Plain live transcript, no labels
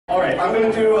Alright, I'm going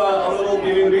to do a little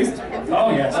Beauty and the Beast. Oh,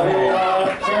 yes. Sure.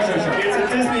 It's a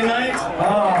Disney night.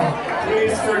 Oh.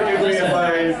 Please forgive me if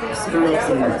I screw up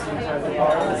some words.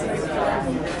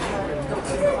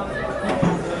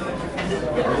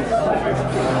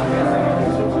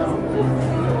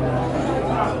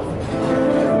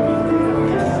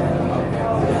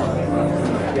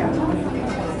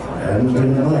 And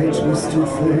in my twisted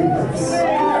face,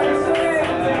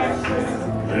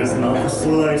 there's not the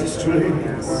slightest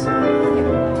trace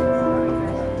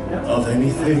of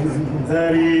anything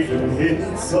that even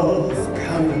hints of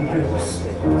kindness.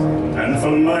 And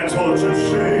from my tortured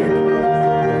shame,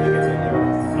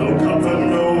 no comfort,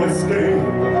 no escape.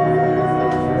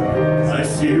 I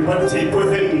see what deep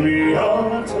within me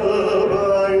utter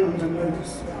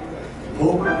blindness,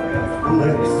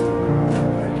 hopeless.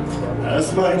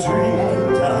 As my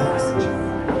dream dies,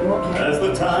 as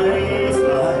the time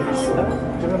flies,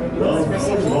 love's a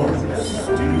lost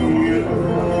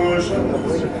illusion,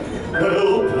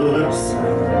 helpless,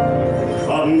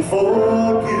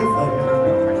 unforgiven,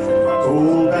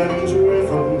 cold and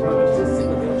driven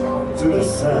to the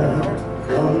sad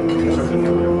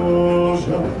conclusion.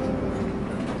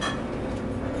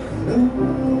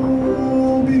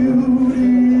 No beauty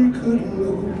could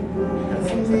move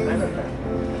me.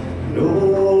 No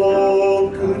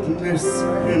goodness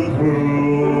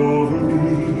improve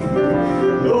me.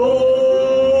 No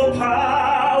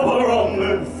power on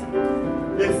earth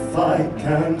if I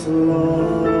can't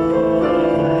love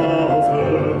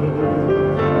her.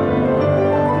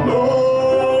 No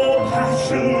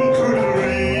passion could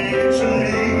reach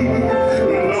me.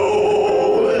 No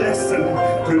lesson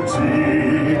could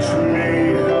teach me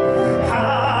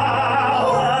how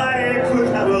I could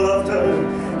have loved her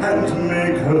and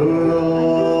make her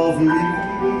love me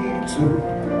too.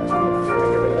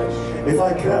 If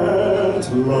I can't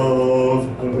love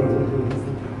her,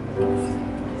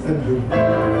 then who?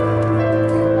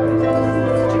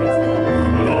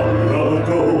 Long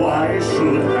ago I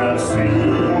should have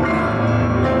seen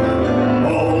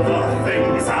all the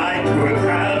things I could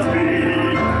have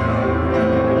been.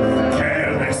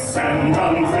 Careless and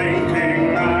unthinking,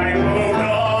 I moved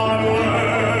onward.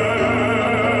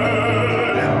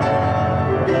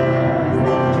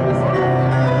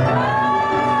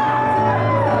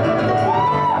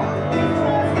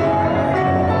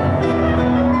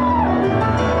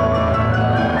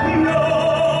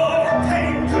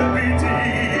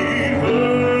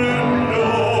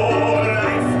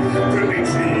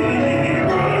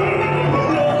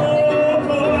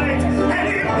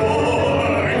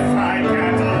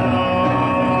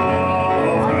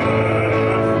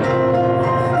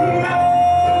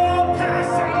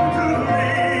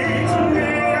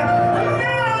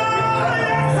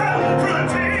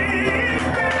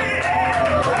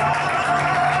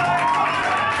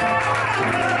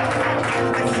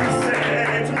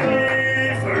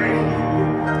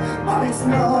 It's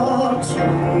not to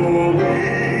me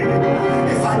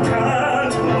if I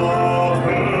can't love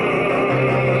her.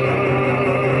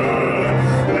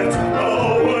 Let the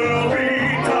world be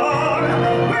done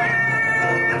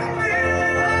with me.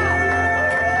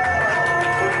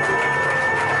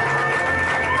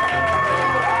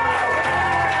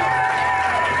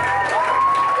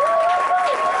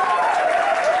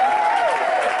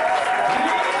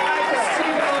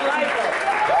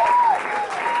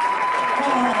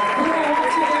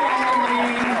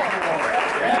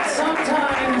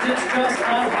 It's just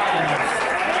not enough.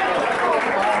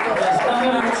 There's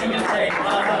nothing else you can take.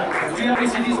 Do you have any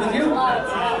CDs with you? Do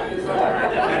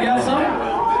you have some?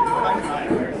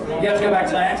 You have to go back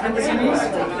to the Axe with the CDs?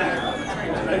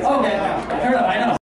 Okay, fair enough, I know.